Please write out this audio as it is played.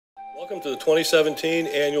Welcome to the 2017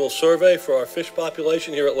 annual survey for our fish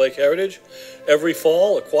population here at Lake Heritage. Every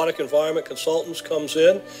fall, Aquatic Environment Consultants comes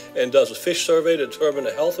in and does a fish survey to determine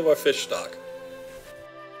the health of our fish stock.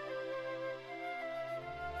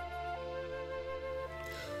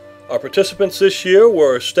 Our participants this year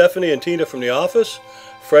were Stephanie and Tina from the office,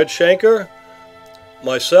 Fred Schenker,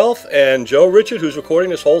 myself, and Joe Richard, who's recording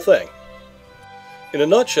this whole thing. In a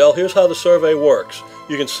nutshell, here's how the survey works.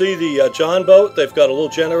 You can see the John boat. They've got a little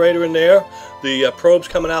generator in there. The probes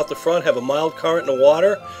coming out the front have a mild current in the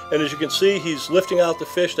water, and as you can see, he's lifting out the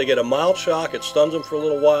fish. They get a mild shock. It stuns them for a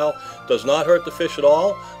little while. Does not hurt the fish at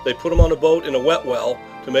all. They put them on the boat in a wet well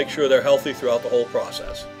to make sure they're healthy throughout the whole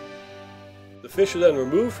process. The fish are then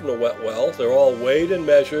removed from the wet well. They're all weighed and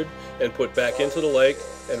measured and put back into the lake,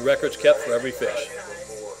 and records kept for every fish.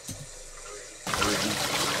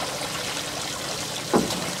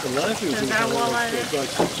 And last year was like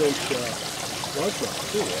 6-inch largemouth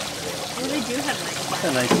too. Well, they do have nice That's a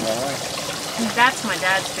nice walleye. That's my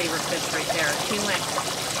dad's favorite fish right there. He went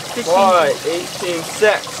fishing. Why?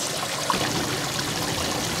 18.6.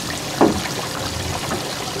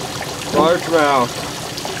 Largemouth.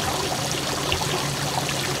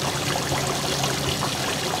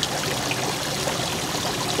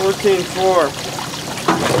 14.4.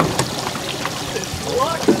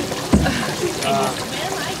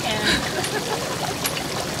 I can.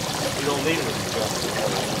 You don't need it.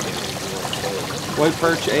 White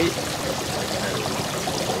perch 8.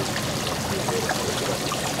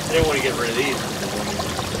 I didn't want to get rid of these.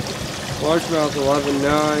 Largemouth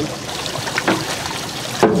 11.9.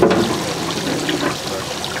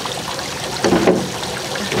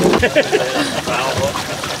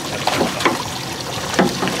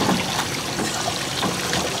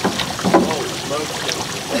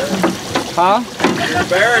 Huh? You're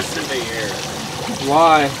embarrassing me here.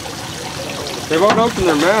 Why? They won't open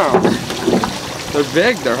their mouth. They're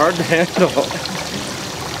big, they're hard to handle.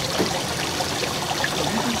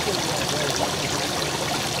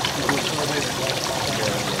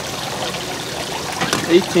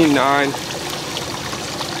 18.9.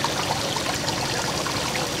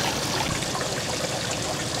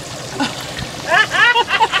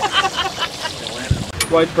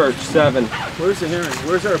 White perch 7. Where's the herring?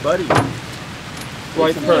 Where's our buddy?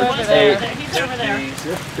 White perch 8. He's over there.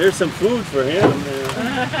 There's some food for him.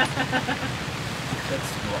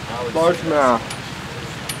 Largemouth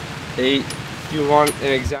 8. You want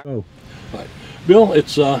an exact? Oh. Right. Bill,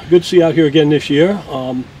 it's good to see you out here again this year.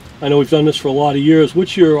 I know we've done this for a lot of years.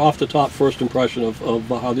 What's your off-the-top first impression of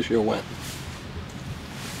how this year went?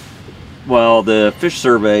 Well, the fish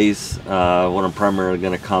surveys, what I'm primarily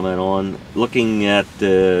going to comment on, looking at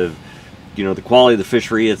the quality of the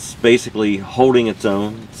fishery, it's basically holding its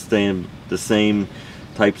own, staying the same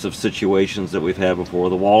types of situations that we've had before.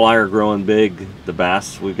 The walleye are growing big. The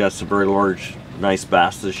bass, we've got some very large, nice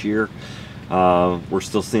bass this year. We're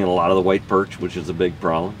still seeing a lot of the white perch, which is a big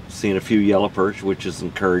problem. Seeing a few yellow perch, which is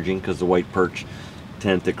encouraging because the white perch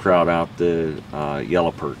tend to crowd out the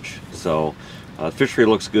yellow perch. So fishery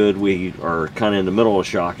looks good. We are kind of in the middle of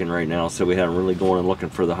shocking right now, so we haven't really gone and looking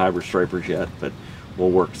for the hybrid stripers yet, but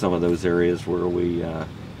we'll work some of those areas where we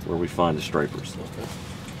find the stripers. Okay.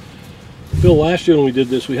 Bill, last year when we did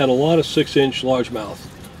this, we had a lot of 6-inch largemouth,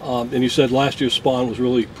 and you said last year's spawn was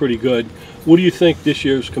really pretty good. What do you think this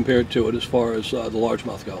year's compared to it as far as the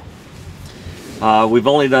largemouth go? We've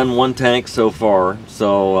only done one tank so far,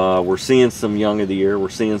 so we're seeing some young of the year. We're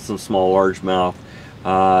seeing some small largemouth.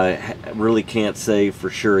 Really can't say for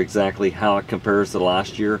sure exactly how it compares to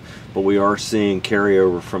last year, but we are seeing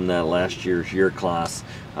carryover from that last year's year class.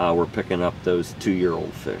 We're picking up those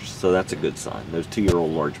 2-year-old fish, so that's a good sign, those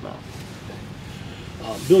 2-year-old largemouth.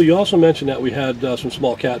 Bill, you also mentioned that we had some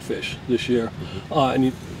small catfish this year,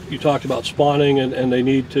 and you talked about spawning, and they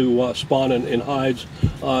need to spawn in hides.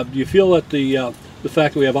 Do you feel that the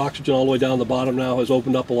fact that we have oxygen all the way down the bottom now has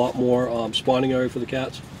opened up a lot more spawning area for the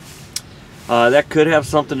cats? That could have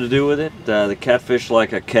something to do with it. The catfish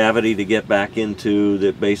like a cavity to get back into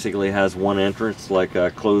that basically has one entrance, like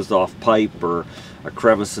a closed off pipe or a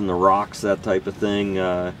crevice in the rocks, that type of thing.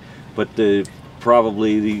 But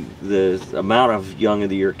probably the amount of young of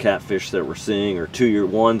the year catfish that we're seeing, or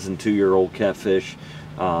 1s and 2-year-old catfish,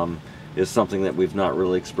 is something that we've not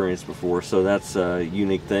really experienced before. So that's a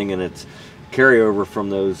unique thing, and it's carryover from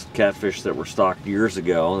those catfish that were stocked years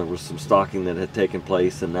ago. There was some stocking that had taken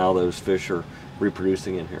place, and now those fish are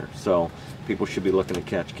reproducing in here. So people should be looking to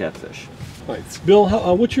catch catfish. All right. Bill,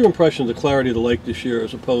 what's your impression of the clarity of the lake this year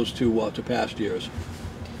as opposed to past years?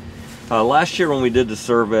 Last year when we did the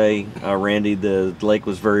survey, Randy, the lake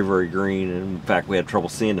was very, very green, and in fact we had trouble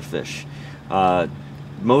seeing the fish.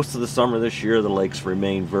 most of the summer this year, the lakes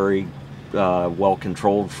remain very well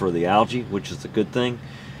controlled for the algae, which is a good thing.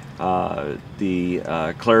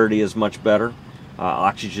 The clarity is much better.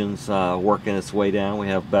 Oxygen's working its way down. We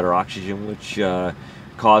have better oxygen, which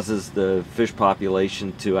causes the fish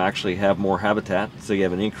population to actually have more habitat. So you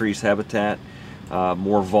have an increased habitat,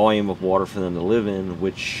 more volume of water for them to live in,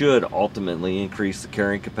 which should ultimately increase the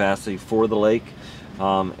carrying capacity for the lake,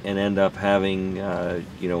 and end up having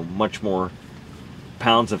much more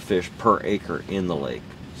pounds of fish per acre in the lake.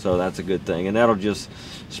 So that's a good thing, and that'll just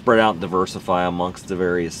spread out and diversify amongst the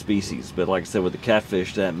various species. But like I said, with the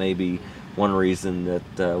catfish, that may be one reason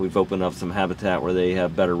that we've opened up some habitat where they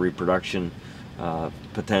have better reproduction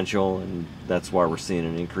potential, and that's why we're seeing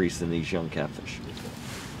an increase in these young catfish.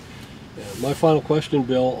 Yeah, my final question,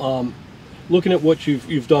 Bill, looking at what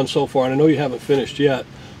you've done so far, and I know you haven't finished yet,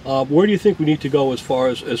 where do you think we need to go as far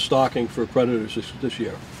as stocking for predators this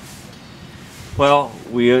year? Well,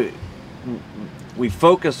 we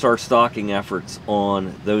focus our stocking efforts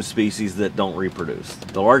on those species that don't reproduce.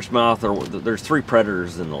 The largemouth, there's 3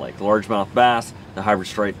 predators in the lake: the largemouth bass, the hybrid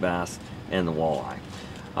striped bass, and the walleye.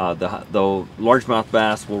 The largemouth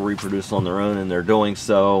bass will reproduce on their own, and they're doing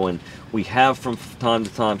so, and we have from time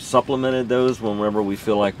to time supplemented those whenever we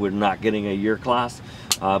feel like we're not getting a year class.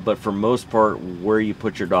 But for most part, where you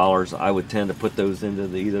put your dollars, I would tend to put those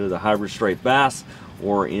into either the hybrid striped bass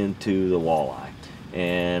or into the walleye.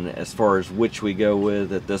 And as far as which we go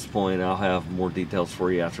with at this point, I'll have more details for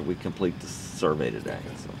you after we complete the survey today.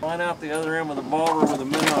 So. Line out the other end with a bobber with a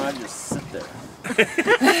minnow, I just sit there.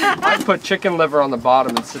 I put chicken liver on the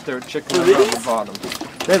bottom and sit there with chicken liver on the bottom.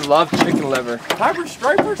 They love chicken liver. Hybrid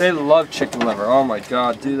stripers? They love chicken liver. Oh my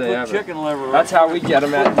God, do they ever? Chicken liver. That's how we get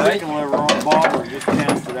them at night. Chicken liver on the bobber, just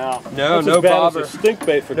cast it out. No, That's no as bad bobber. as a stink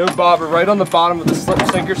bait for No bobber, right on the bottom of the slip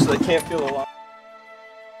sinker so they can't feel the line.